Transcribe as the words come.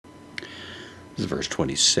This is verse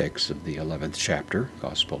 26 of the 11th chapter,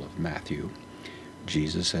 Gospel of Matthew.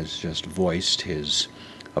 Jesus has just voiced his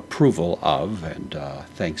approval of and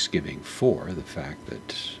thanksgiving for the fact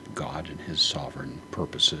that God in his sovereign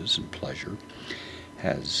purposes and pleasure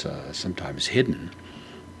has sometimes hidden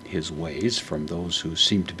his ways from those who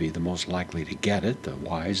seem to be the most likely to get it, the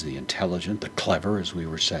wise, the intelligent, the clever, as we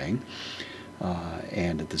were saying,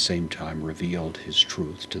 and at the same time revealed his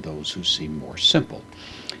truth to those who seem more simple.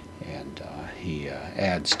 And he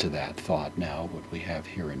adds to that thought now what we have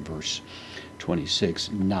here in verse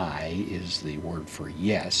 26. Nigh is the word for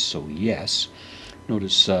yes, so yes.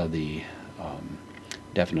 Notice the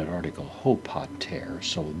definite article hopater,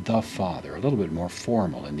 so the Father, a little bit more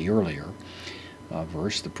formal. In the earlier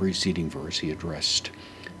verse, the preceding verse, he addressed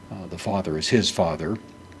the Father as his Father,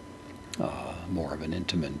 more of an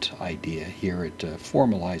intimate idea. Here it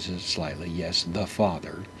formalizes slightly, yes, the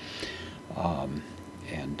Father.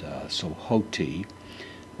 So hoti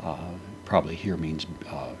probably here means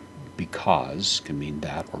because, can mean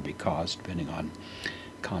that or because, depending on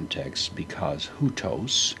context. Because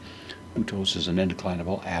hutos is an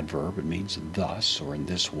indeclinable adverb. It means thus, or in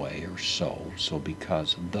this way, or so. So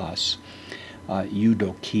because thus.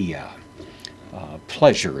 Eudokia.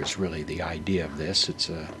 Pleasure is really the idea of this. It's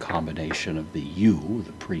a combination of the eu,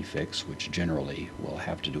 the prefix, which generally will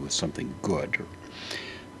have to do with something good,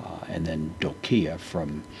 and then dokia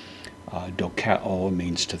from dokao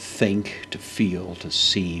means to think, to feel, to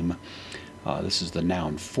seem. This is the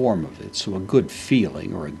noun form of it. So a good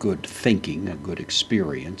feeling or a good thinking, a good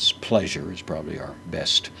experience. Pleasure is probably our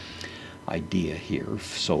best idea here.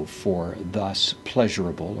 So for thus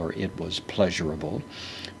pleasurable, or it was pleasurable,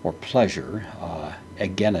 or pleasure,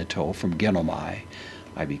 egeneto from genomai,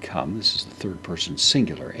 I become. This is the third person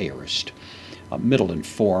singular, aorist. Middle in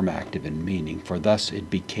form, active in meaning. For thus it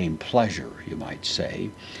became pleasure, you might say.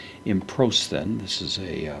 Improsthen, this is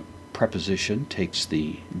a preposition, takes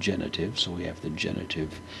the genitive, so we have the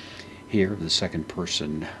genitive here of the second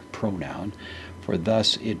person pronoun. For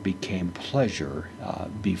thus it became pleasure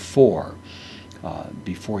before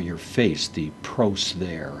your face. The pros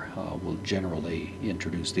there will generally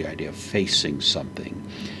introduce the idea of facing something,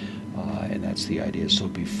 and that's the idea. So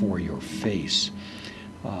before your face.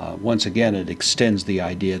 Once again, it extends the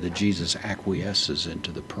idea that Jesus acquiesces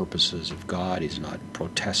into the purposes of God. He's not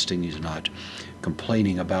protesting, he's not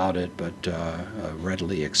complaining about it, but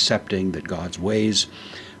readily accepting that God's ways,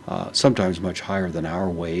 sometimes much higher than our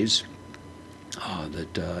ways,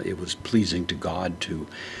 that it was pleasing to God to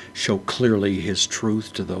show clearly his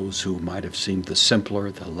truth to those who might have seemed the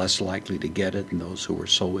simpler, the less likely to get it, and those who were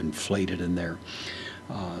so inflated in their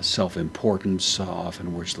self-importance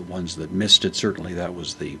often were the ones that missed it. Certainly that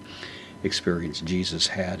was the experience Jesus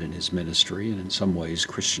had in his ministry, and in some ways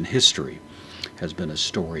Christian history has been a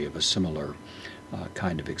story of a similar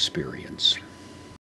kind of experience.